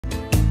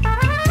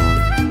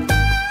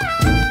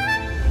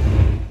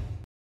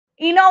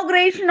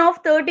Inauguration of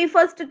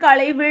 31st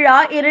கலை விழா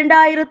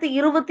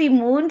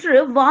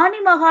 2023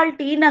 Vani Mahal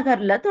D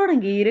நகர்ல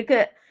தொடங்கி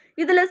இருக்கு.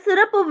 இதுல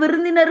சிறப்பு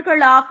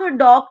விருந்தினர்களாக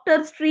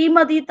doctor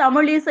Srimathi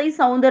Tamilisai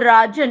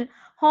Soundararajan,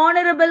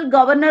 honourable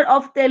governor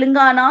of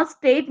Telangana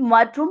state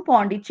மற்றும்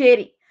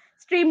பாண்டிச்சேரி,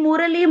 ஸ்ரீ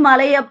முரளி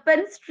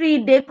மலையப்பன், ஸ்ரீ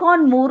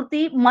டெக்கான்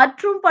மூர்த்தி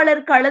மற்றும்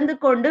பலர் கலந்து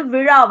கொண்டு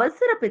விழாவை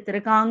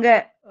சிறப்பித்திருக்காங்க.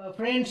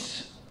 Friends,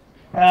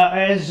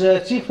 as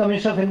Chief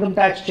Commissioner of Income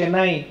Tax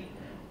Chennai,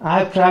 I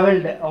have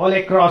travelled all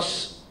across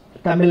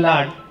Tamil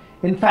Nadu.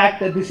 In fact,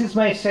 this is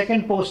my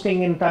second posting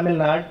in Tamil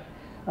Nadu.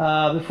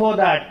 Before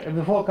that,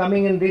 before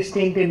coming in this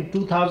stint in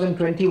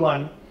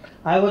 2021,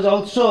 I was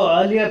also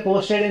earlier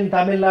posted in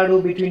Tamil Nadu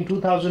between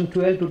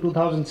 2012 to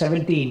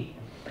 2017.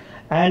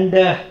 And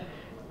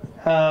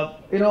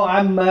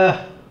I'm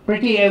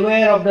pretty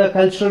aware of the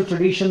cultural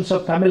traditions of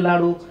Tamil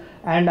Nadu,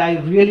 and I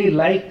really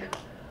like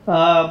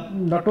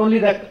not only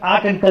the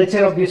art and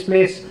culture of this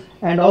place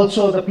and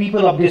also the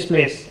people of this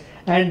place.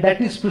 And that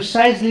is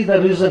precisely the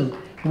reason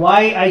why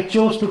I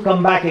chose to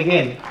come back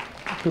again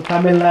to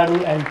Tamil Nadu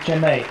and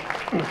Chennai.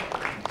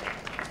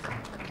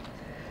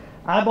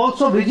 I have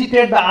also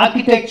visited the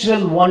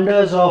architectural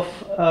wonders of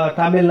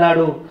Tamil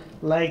Nadu,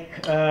 like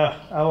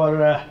our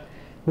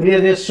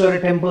Brihadeshwara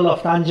temple of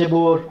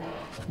Tanjavur,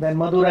 then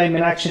Madurai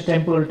Meenakshi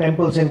temple,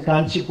 temples in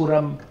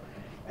Kanchipuram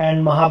and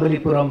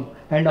Mahabalipuram,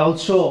 and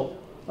also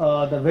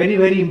the very,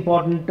 very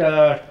important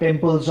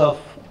temples of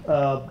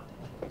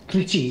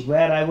Trichy,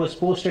 where I was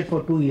posted for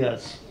 2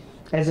 years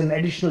as an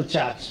additional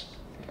charge.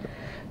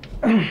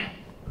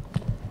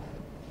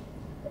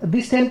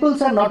 These temples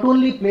are not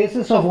only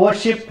places of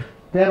worship,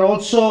 they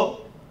also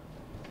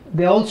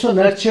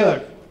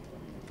nurtured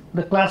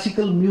the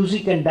classical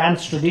music and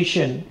dance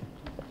tradition.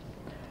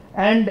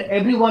 And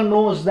everyone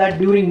knows that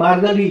during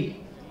Margali,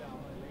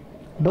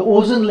 the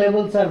ozone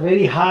levels are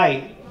very high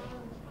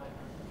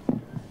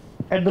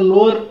at the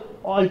lower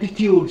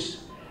altitudes,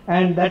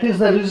 and that is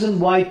the reason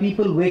why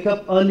people wake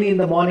up early in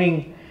the morning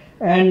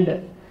and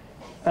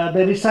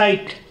they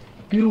recite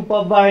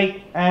Tirupavai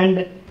and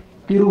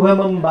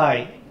Tiruvamambai.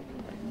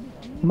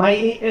 My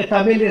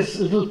Tamil is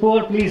a little poor,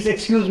 please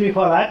excuse me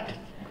for that.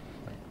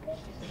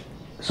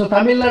 So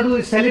Tamil Nadu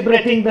is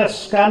celebrating the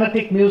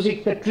Carnatic music,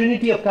 the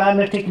trinity of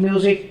Carnatic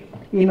music,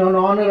 in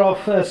honor of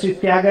Sri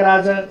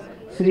Tyagaraja,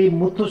 Sri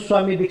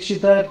Muthuswami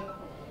Dikshitar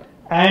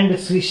and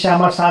Sri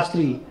Shama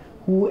Sastri,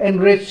 who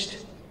enriched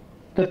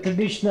the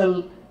traditional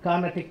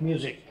Carnatic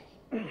music.